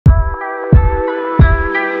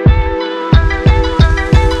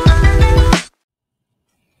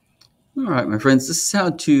All right, my friends, this is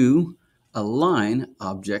how to align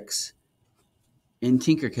objects in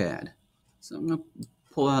Tinkercad. So I'm going to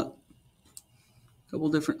pull out a couple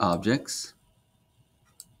different objects,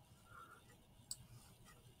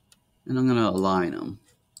 and I'm going to align them.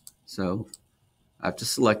 So I have to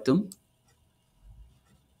select them.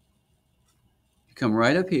 You come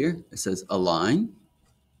right up here. It says align.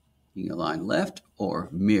 You can align left or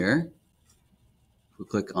mirror. If we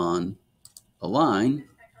click on align,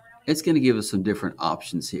 it's going to give us some different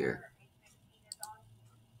options here.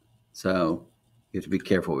 So you have to be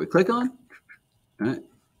careful what we click on. All right.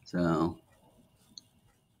 So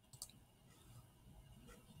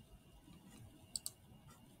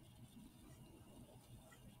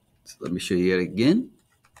let me show you it again.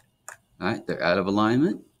 All right, they're out of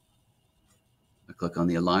alignment. I click on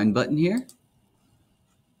the align button here.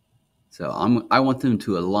 So I want them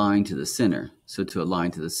to align to the center. So to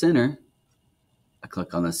align to the center, I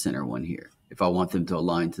click on the center one here. If I want them to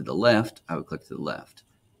align to the left, I would click to the left.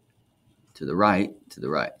 To the right, to the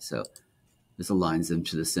right. So this aligns them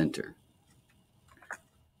to the center.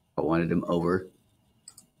 I wanted them over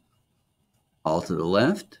all to the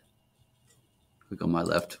left. Click on my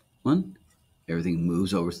left one. Everything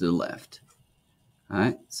moves over to the left. All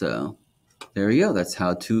right, so there you go. That's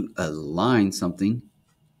how to align something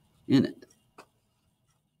in it.